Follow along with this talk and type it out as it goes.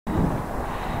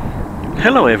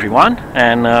Hello everyone,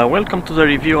 and welcome to the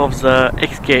review of the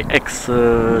XK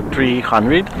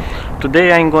X300.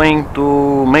 Today I'm going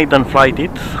to Maiden flight it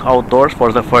outdoors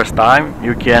for the first time.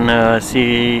 You can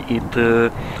see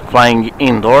it flying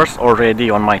indoors already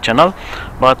on my channel,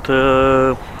 but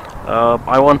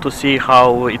I want to see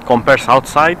how it compares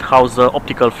outside, how the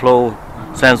optical flow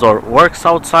sensor works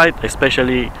outside,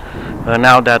 especially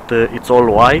now that it's all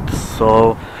white,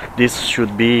 so this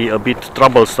should be a bit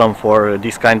troublesome for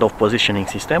this kind of positioning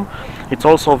system. It's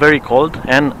also very cold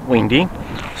and windy,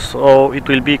 so it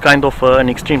will be kind of an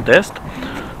extreme test.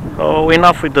 So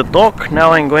enough with the talk,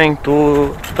 now I'm going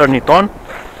to turn it on.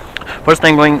 First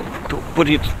I'm going to put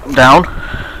it down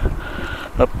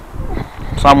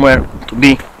somewhere to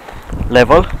be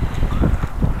level,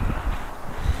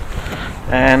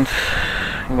 and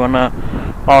I'm gonna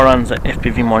power on the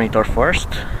FPV monitor first.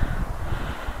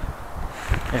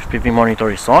 FPV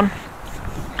monitor is on.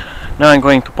 Now I'm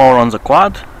going to power on the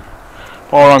quad,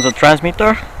 power on the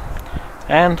transmitter,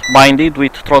 and bind it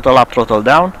with throttle up, throttle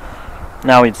down.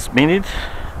 Now it's binded,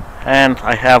 and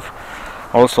I have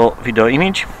also video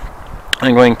image.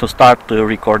 I'm going to start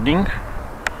recording.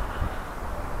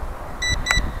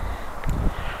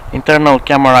 Internal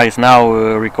camera is now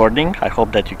recording. I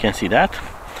hope that you can see that.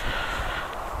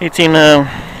 It's in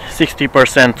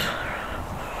 60%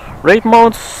 rate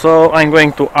mode, so I'm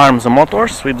going to arm the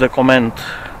motors with the command,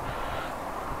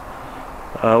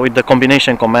 with the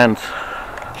combination command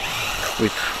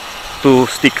with two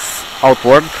sticks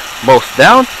outward, both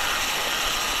down,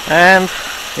 and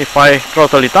if I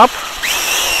throttle it up,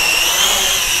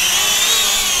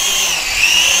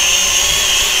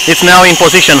 it's now in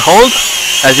position hold.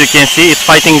 As you can see, it's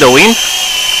fighting the wind.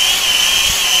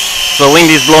 The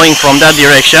wind is blowing from that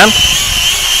direction,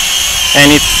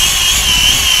 and it's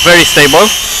very stable.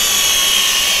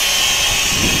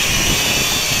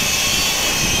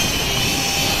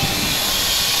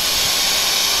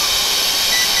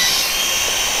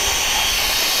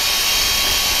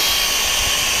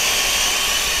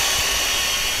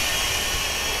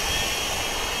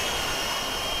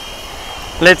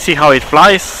 Let's see how it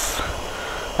flies.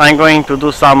 I'm going to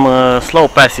do some slow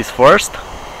passes first.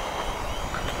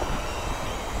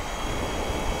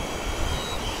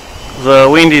 The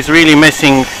wind is really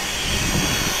messing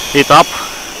it up,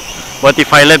 but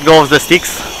if I let go of the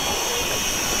sticks,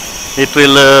 it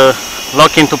will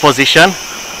lock into position.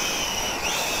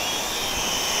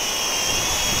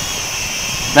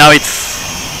 Now it's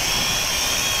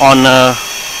on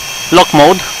lock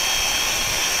mode.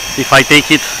 If I take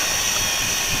it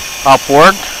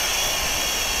upward,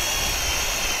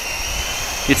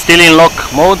 it's still in lock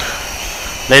mode.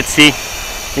 Let's see,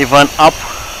 even up.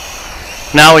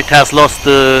 Now it has lost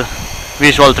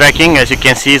visual tracking. As you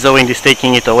can see, the wind is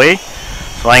taking it away,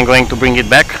 so I'm going to bring it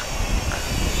back.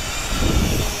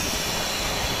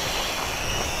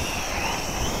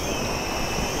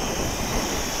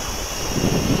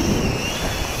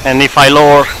 And if I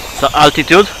lower the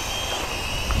altitude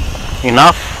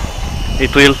enough,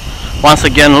 it will once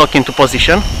again lock into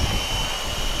position.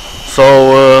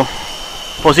 So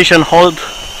position hold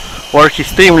works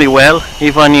extremely well,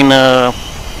 even in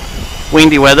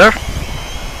windy weather.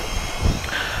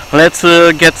 Let's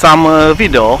get some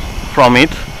video from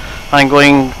it. I'm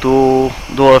going to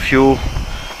do a few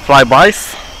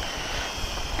flybys.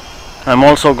 I'm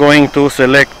also going to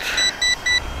select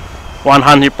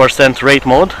 100% rate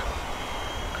mode,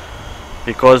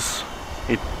 because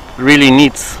it really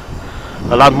needs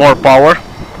a lot more power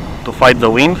to fight the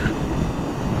wind.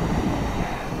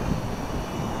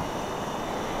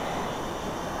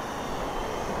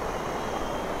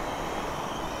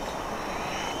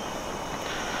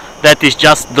 That is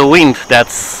just the wind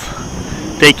that's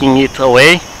taking it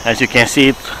away. As you can see,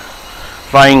 it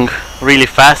flying really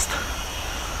fast.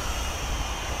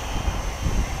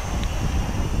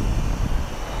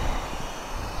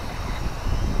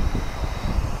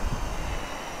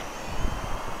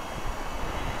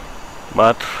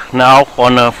 But now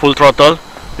on full throttle,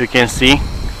 you can see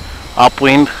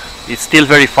upwind, it's still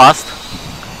very fast.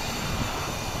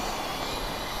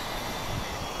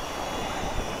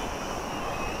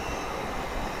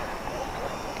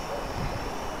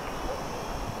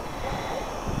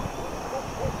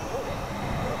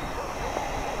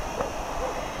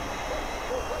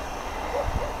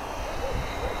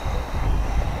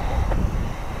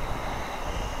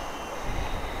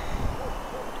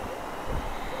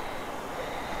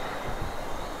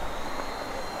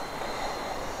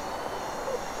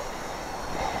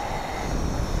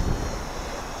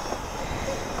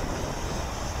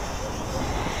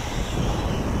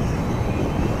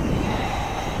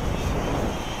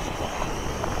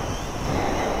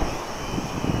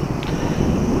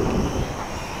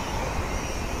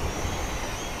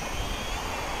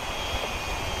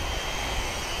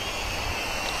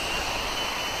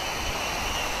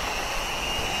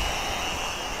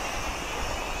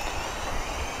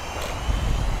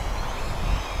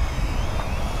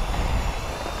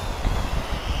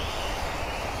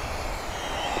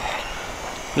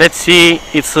 Let's see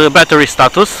its battery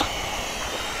status.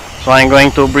 So I'm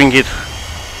going to bring it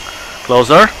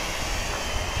closer.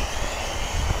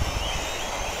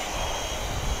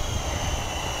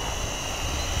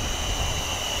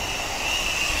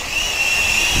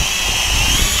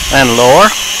 And lower.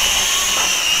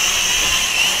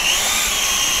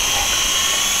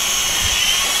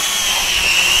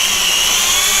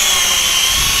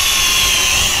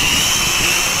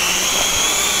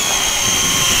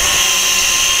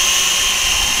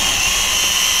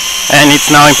 And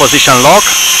it's now in position lock.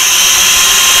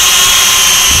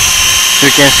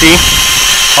 You can see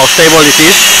how stable it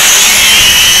is.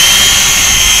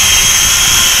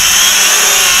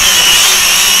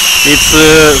 It's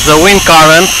the wind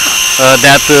current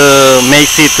that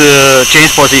makes it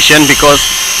change position, because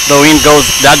the wind goes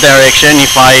that direction.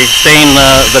 If I stay in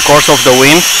the course of the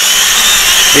wind,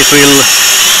 it will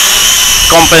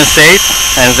compensate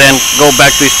and then go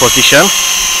back to its position.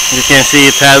 You can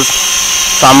see it has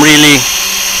some really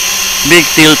big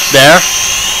tilt there,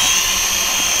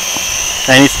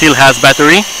 and it still has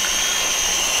battery.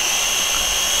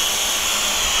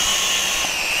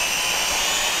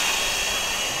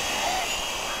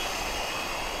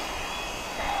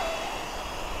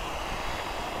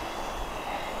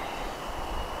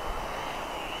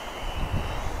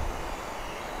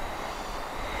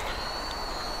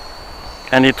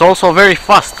 And it's also very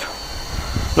fast.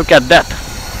 Look at that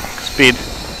speed.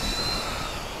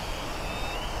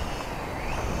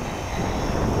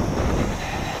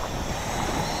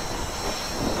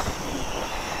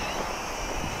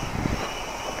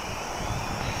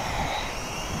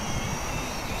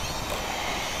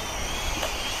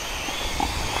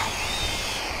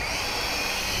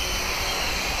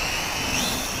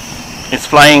 It's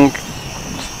flying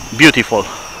beautiful.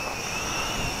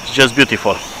 It's just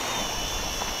beautiful.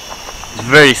 It's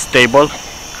very stable,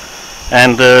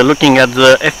 and looking at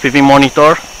the FPV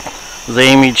monitor, the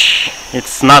image,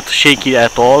 it's not shaky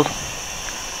at all.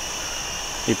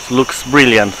 It looks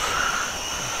brilliant.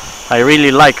 I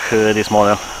really like this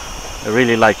model. I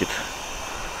really like it.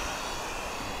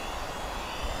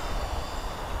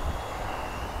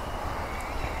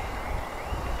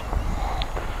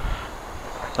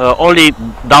 Only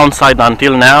downside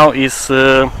until now is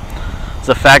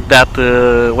the fact that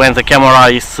when the camera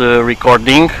is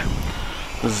recording,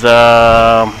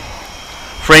 the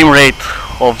frame rate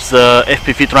of the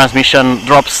FPV transmission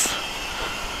drops,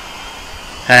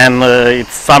 and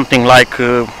it's something like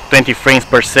 20 frames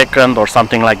per second or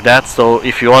something like that. So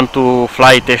if you want to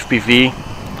fly it FPV,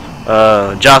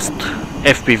 just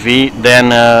FPV,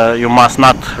 then you must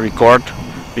not record,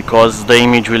 because the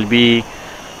image will be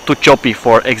too choppy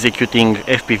for executing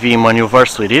FPV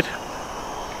maneuvers with it.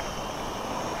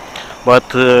 But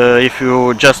if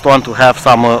you just want to have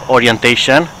some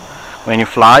orientation when you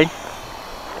fly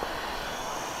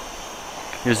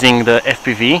using the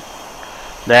FPV,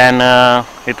 then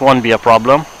it won't be a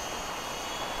problem.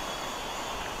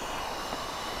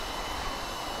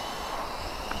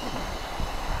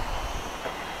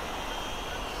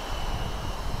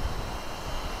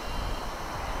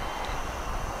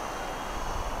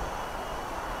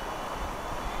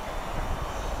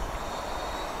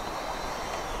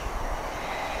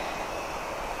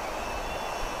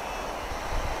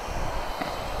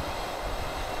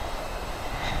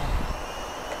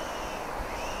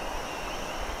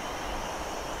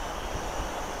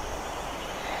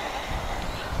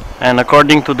 And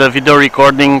according to the video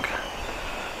recording,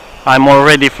 I'm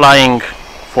already flying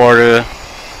for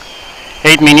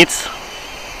 8 minutes,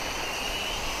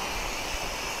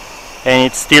 and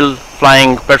it's still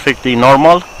flying perfectly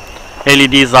normal.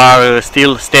 LEDs are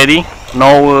still steady,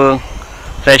 no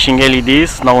flashing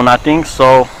LEDs, no nothing,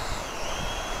 so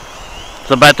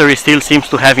the battery still seems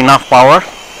to have enough power.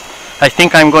 I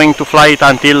think I'm going to fly it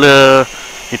until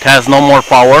it has no more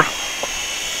power,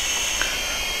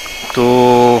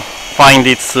 to find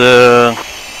its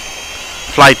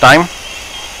flight time.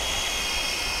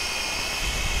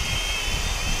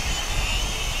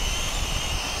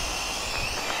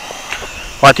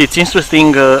 What is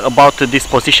interesting about this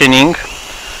positioning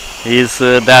is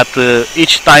that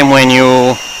each time when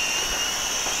you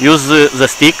use the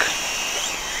stick,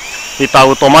 it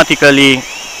automatically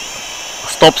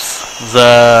stops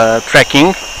the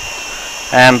tracking,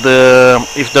 and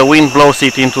if the wind blows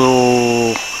it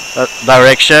into a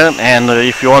direction, and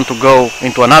if you want to go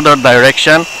into another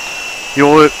direction,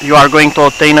 you are going to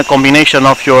obtain a combination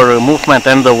of your movement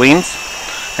and the winds.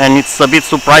 And it's a bit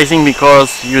surprising,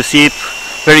 because you see it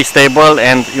very stable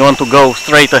and you want to go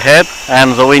straight ahead,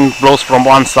 and the wind blows from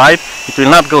one side. It will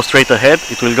not go straight ahead,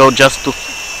 it will go just to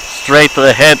straight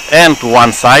ahead and to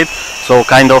one side, so so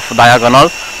kind of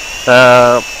diagonal.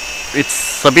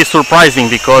 It's a bit surprising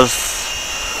because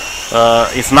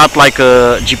it's not like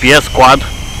a GPS quad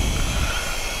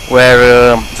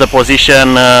where the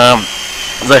position,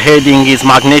 the heading is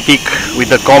magnetic with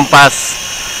the compass,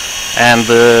 and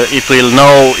it will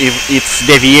know if its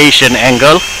deviation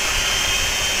angle,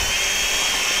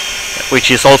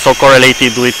 which is also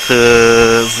correlated with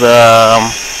the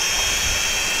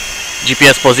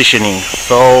GPS positioning.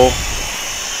 So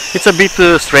it's a bit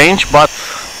strange, but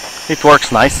it works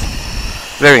nice,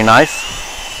 very nice,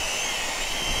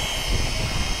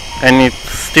 and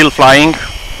it's still flying.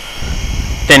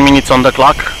 10 minutes on the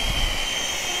clock.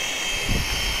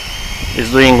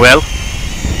 It's doing well.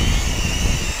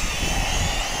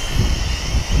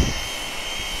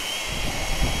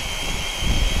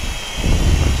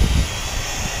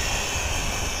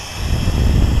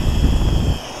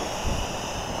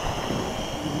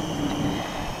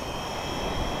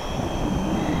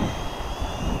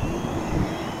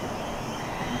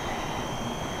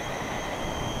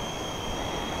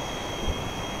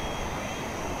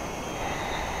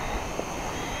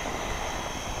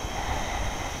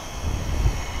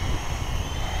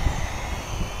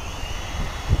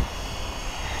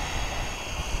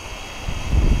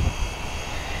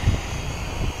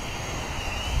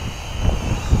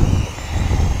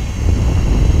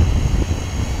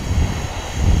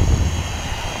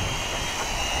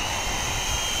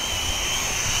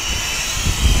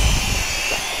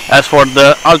 As for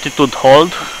the altitude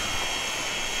hold,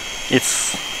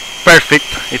 it's perfect,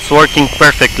 it's working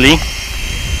perfectly.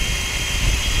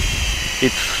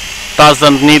 It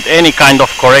doesn't need any kind of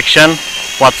correction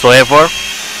whatsoever.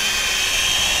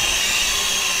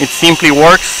 It simply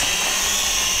works,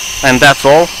 and that's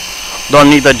all. Don't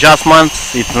need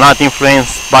adjustments, it's not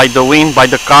influenced by the wind, by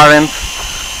the current.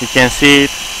 You can see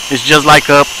it. It's just like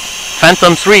a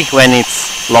Phantom 3 when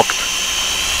it's locked.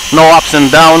 No ups and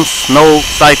downs, no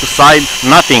side to side,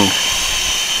 nothing.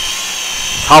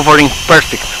 It's hovering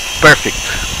perfect, perfect.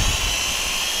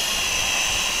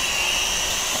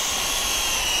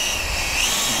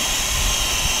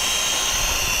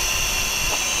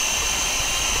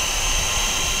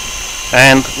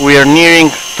 And we are nearing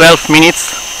 12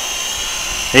 minutes.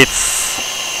 It's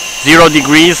 0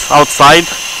 degrees outside.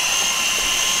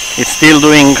 It's still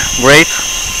doing great.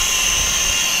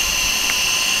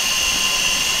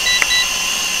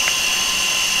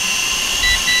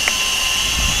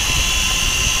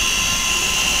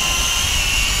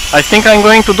 I think I'm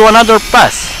going to do another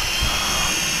pass.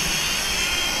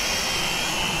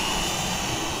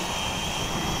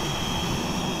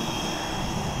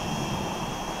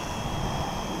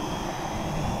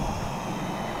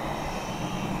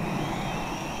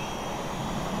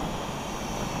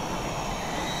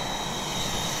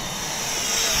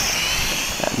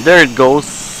 And there it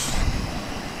goes.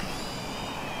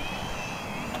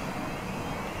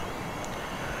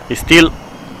 It still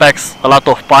packs a lot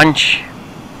of punch.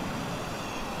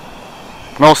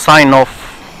 No sign of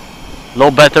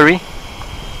low battery.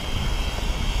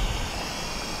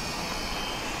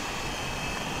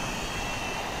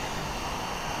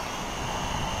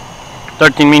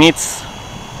 "13 minutes,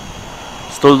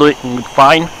 still doing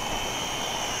fine."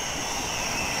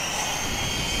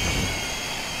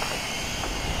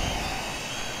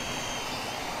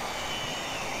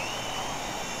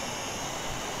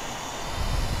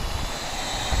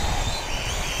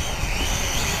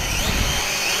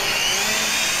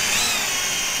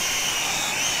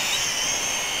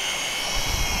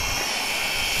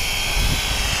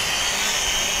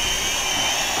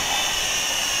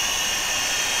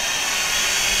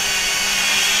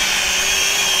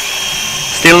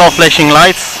 Still no flashing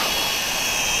lights.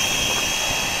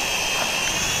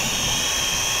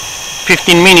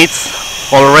 15 minutes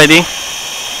already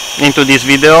into this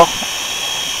video.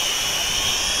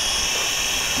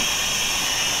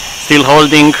 Still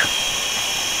holding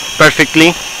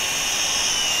perfectly.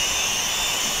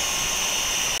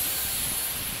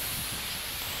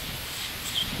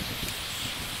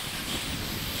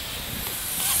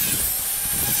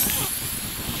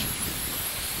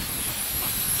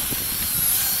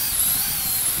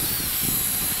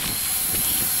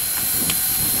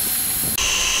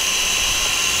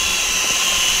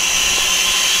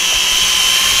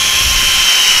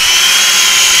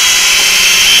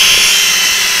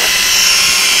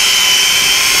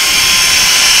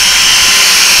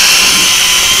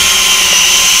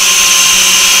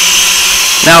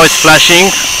 Now it's flashing,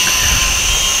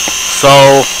 so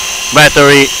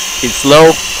battery is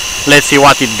low. Let's see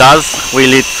what it does.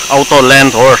 Will it auto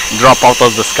land or drop out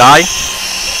of the sky?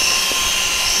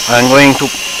 I'm going to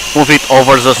move it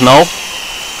over the snow.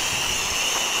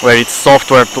 where it's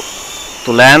software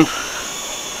to land,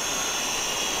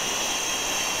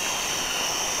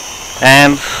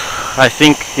 and I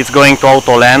think it's going to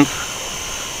auto land.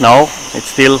 No, it's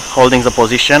still holding the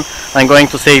position. I'm going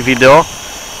to save video.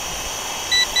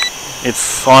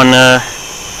 It's on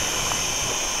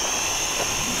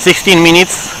 16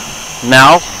 minutes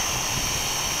now.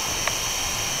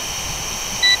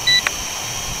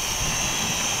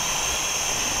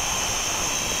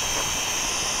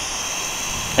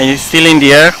 And it's still in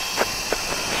the air.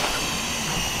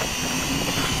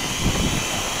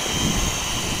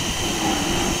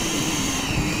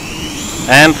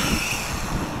 And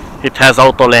it has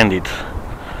auto landed.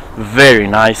 Very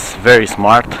nice, very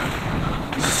smart.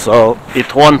 So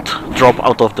it won't drop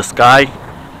out of the sky.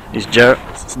 It's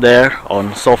just there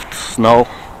on soft snow.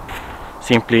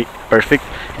 Simply perfect.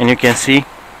 And you can see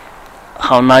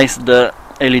how nice the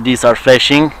LEDs are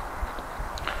flashing,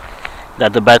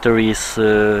 that the battery is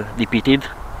depleted.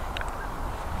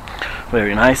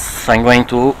 Very nice. I'm going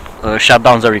to shut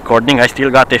down the recording. I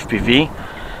still got FPV,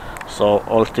 so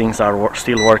all things are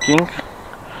still working.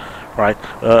 Right.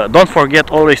 Don't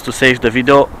forget always to save the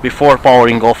video before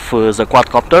powering off the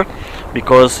quadcopter,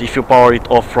 because if you power it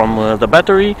off from the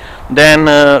battery, then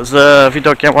the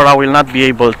video camera will not be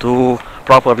able to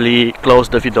properly close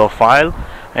the video file,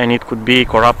 and it could be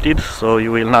corrupted, so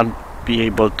you will not be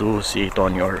able to see it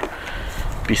on your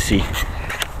PC.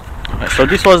 So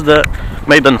this was the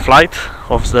maiden flight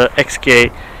of the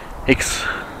XK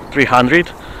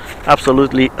X300.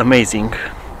 Absolutely amazing.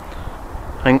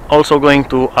 I'm also going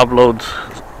to upload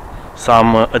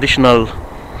some additional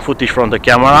footage from the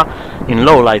camera in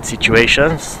low light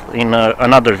situations in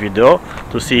another video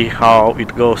to see how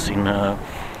it goes in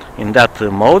that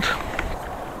mode.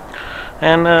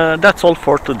 And that's all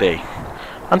for today.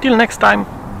 Until next time,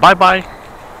 bye bye.